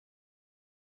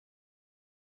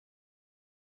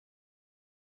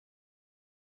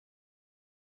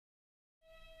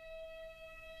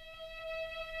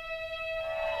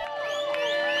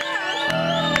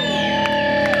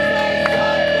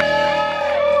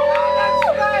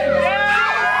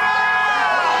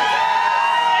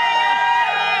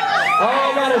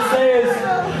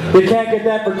You can't get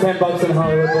that for $10 in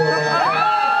Hollywood Boulevard.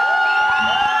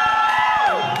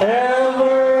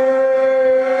 Ever.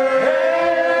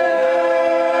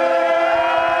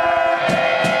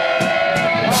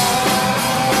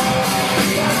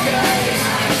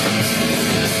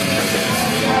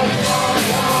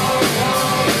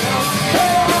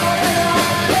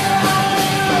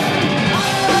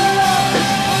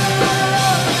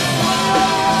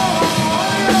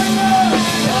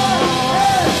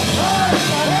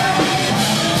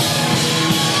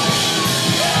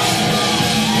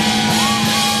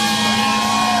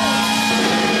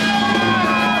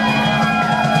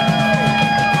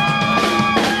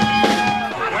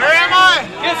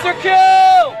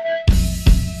 Kill!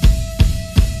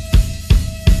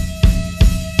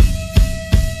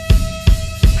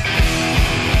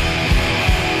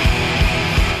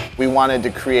 We wanted to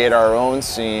create our own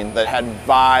scene that had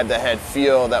vibe, that had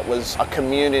feel, that was a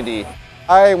community.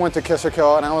 I went to Kiss or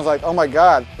Kill and I was like, oh my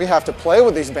God, we have to play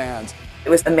with these bands. It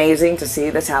was amazing to see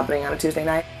this happening on a Tuesday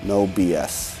night. No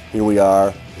BS. Here we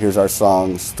are, here's our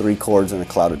songs, 3 chords and a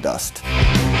cloud of dust.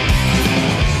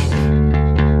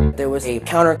 There was a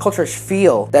counterculture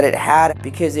feel that it had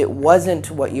because it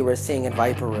wasn't what you were seeing in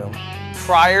Viper Room.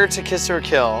 Prior to Kiss or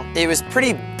Kill, it was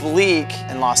pretty bleak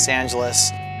in Los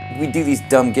Angeles. We do these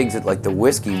dumb gigs at like the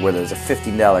Whiskey where there's a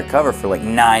 $15 cover for like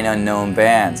 9 unknown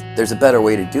bands. There's a better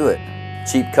way to do it.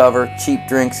 Cheap cover, cheap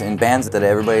drinks, and bands that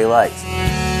everybody likes.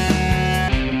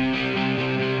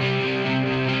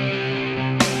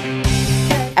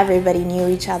 Everybody knew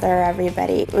each other,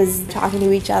 everybody was talking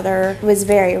to each other. It was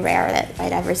very rare that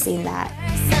I'd ever seen that.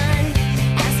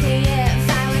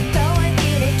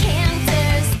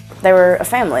 They were a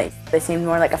family. They seemed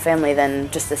more like a family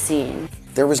than just a scene.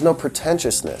 There was no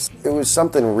pretentiousness. There was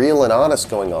something real and honest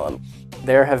going on.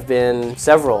 There have been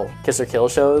several Kiss or Kill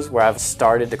shows where I've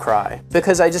started to cry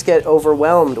because I just get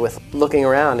overwhelmed with looking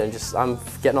around and I'm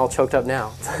getting all choked up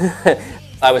now.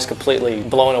 I was completely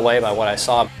blown away by what I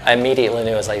saw. I immediately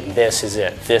knew, I was like, this is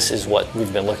it. This is what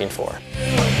we've been looking for.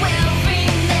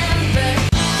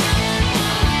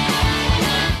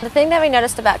 The thing that we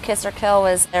noticed about Kiss or Kill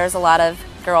was there was a lot of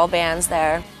girl bands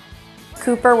there.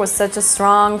 Cooper was such a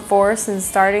strong force in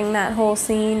starting that whole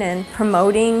scene and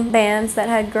promoting bands that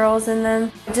had girls in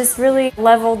them. It just really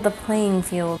leveled the playing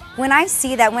field. When I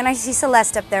see that, when I see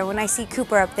Celeste up there, when I see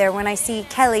Cooper up there, when I see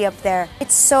Kelly up there,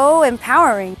 it's so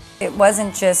empowering. It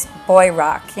wasn't just boy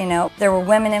rock, you know. There were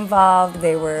women involved,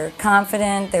 they were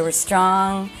confident, they were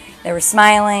strong, they were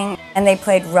smiling, and they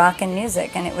played rock and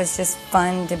music, and it was just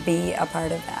fun to be a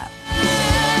part of that.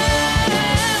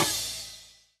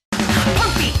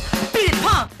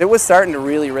 It was starting to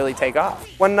really take off.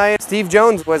 One night, Steve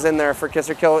Jones was in there for Kiss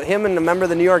or Kill. Him and a member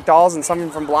of the New York Dolls and someone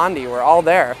from Blondie were all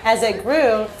there. As it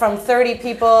grew from 30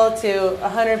 people to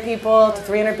 100 people to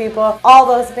 300 people, all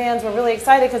those bands were really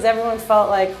excited because everyone felt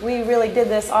like we really did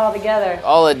this all together.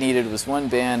 All it needed was one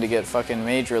band to get fucking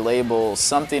major label,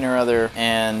 something or other,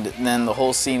 and then the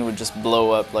whole scene would just blow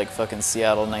up like fucking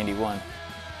Seattle '91.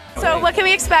 So what can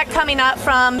we expect coming up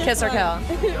from Kiss or Kill?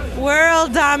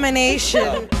 World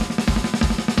domination.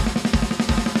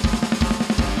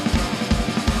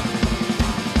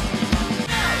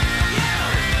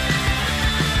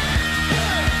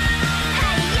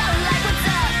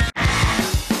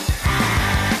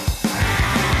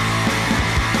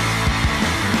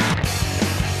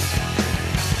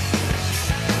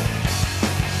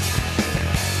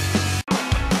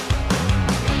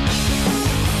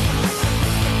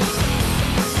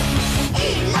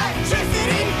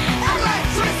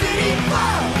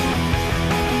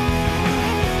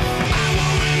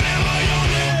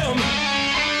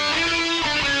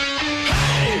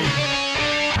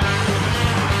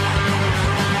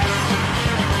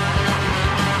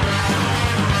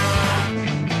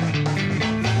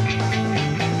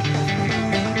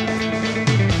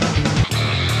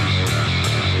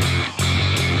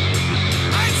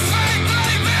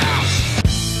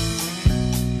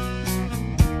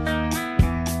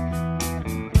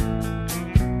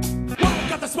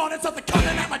 Something coming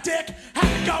at my dick.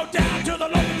 Had to go down to the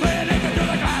local clinic and do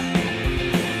the clap.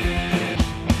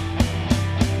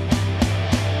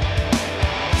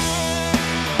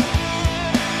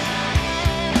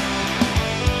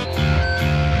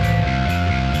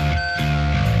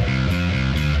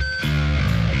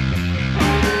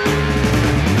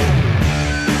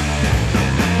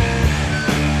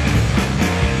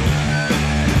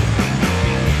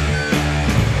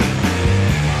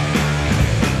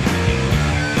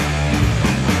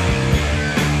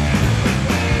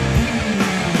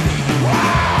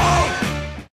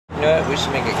 You know what? We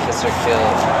should make a Kiss or Kill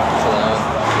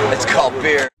cologne. It's called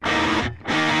beer.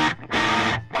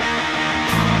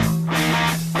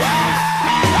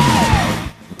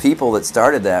 people that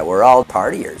started that were all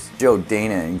partiers. Joe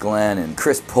Dana and Glenn and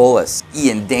Chris Pullis,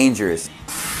 Ian Dangerous.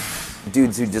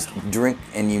 Dudes who just drink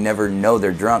and you never know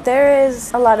they're drunk. There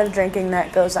is a lot of drinking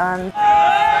that goes on.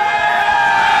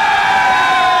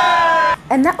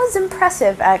 And that was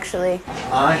impressive, actually.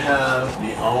 I have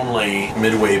the only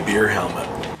Midway beer helmet.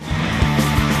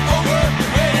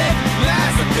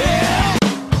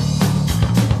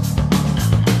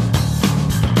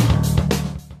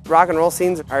 Rock and roll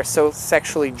scenes are so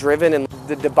sexually driven, and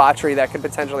the debauchery that could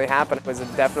potentially happen was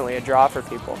definitely a draw for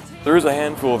people. There is a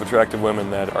handful of attractive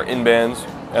women that are in bands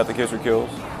at the Kiss or Kills.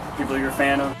 People you're a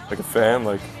fan of? Like a fan,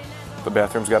 like the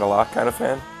bathroom's got a lock kind of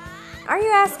fan. Are you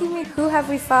asking me who have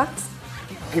we fucked?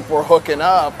 People were hooking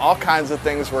up, all kinds of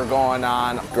things were going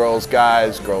on. Girls,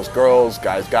 guys, girls, girls,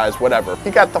 guys, guys, whatever.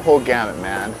 You got the whole gamut,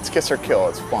 man. It's Kiss or Kill,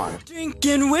 it's fun.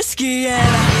 Drinking whiskey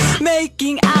and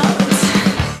making out.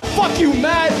 Fuck you,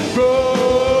 Matt,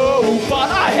 bro, but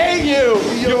I hate you.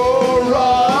 You're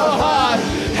right.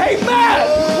 Hey, Matt,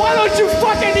 why don't you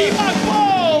fucking eat my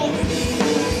balls?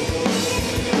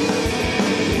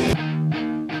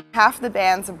 Half the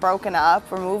bands have broken up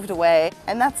or moved away,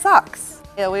 and that sucks.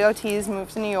 The OAOTs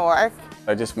moved to New York.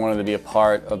 I just wanted to be a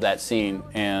part of that scene,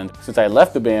 and since I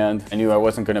left the band, I knew I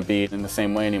wasn't going to be in the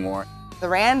same way anymore. The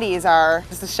Randies are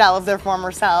just a shell of their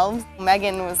former selves.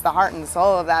 Megan was the heart and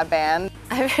soul of that band.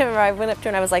 I remember I went up to her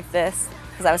and I was like this,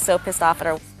 because I was so pissed off at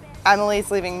her.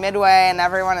 Emily's leaving Midway and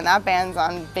everyone in that band's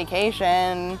on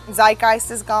vacation.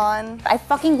 Zeitgeist is gone. I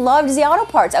fucking loved the Auto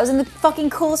Parts. I was in the fucking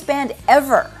coolest band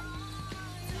ever.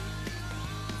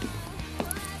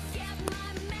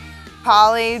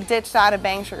 Polly ditched out of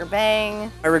Bang Sugar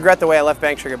Bang. I regret the way I left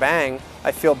Bang Sugar Bang.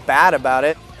 I feel bad about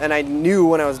it, and I knew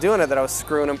when I was doing it that I was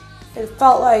screwing them. It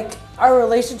felt like our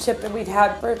relationship that we'd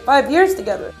had for 5 years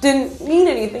together didn't mean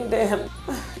anything to him.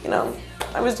 You know,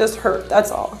 I was just hurt, that's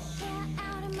all.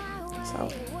 So.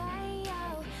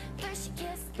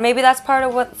 Maybe that's part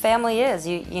of what family is.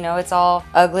 You know, it's all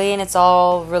ugly and it's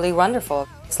all really wonderful.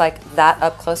 It's like that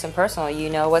up close and personal. You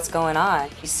know what's going on.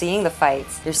 You're seeing the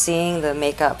fights. You're seeing the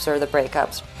makeups or the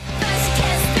breakups.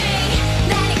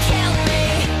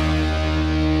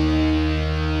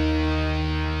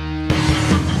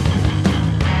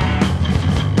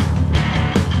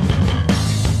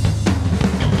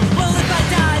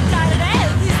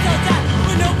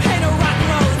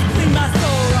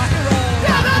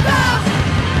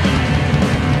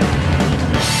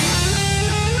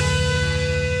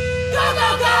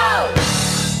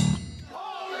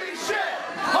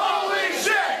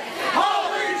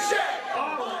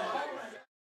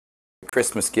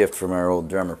 Christmas gift from our old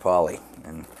drummer Polly,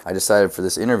 and I decided for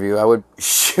this interview I would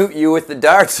shoot you with the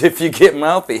darts if you get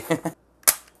mouthy.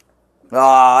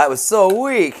 Aw, that was so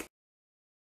weak.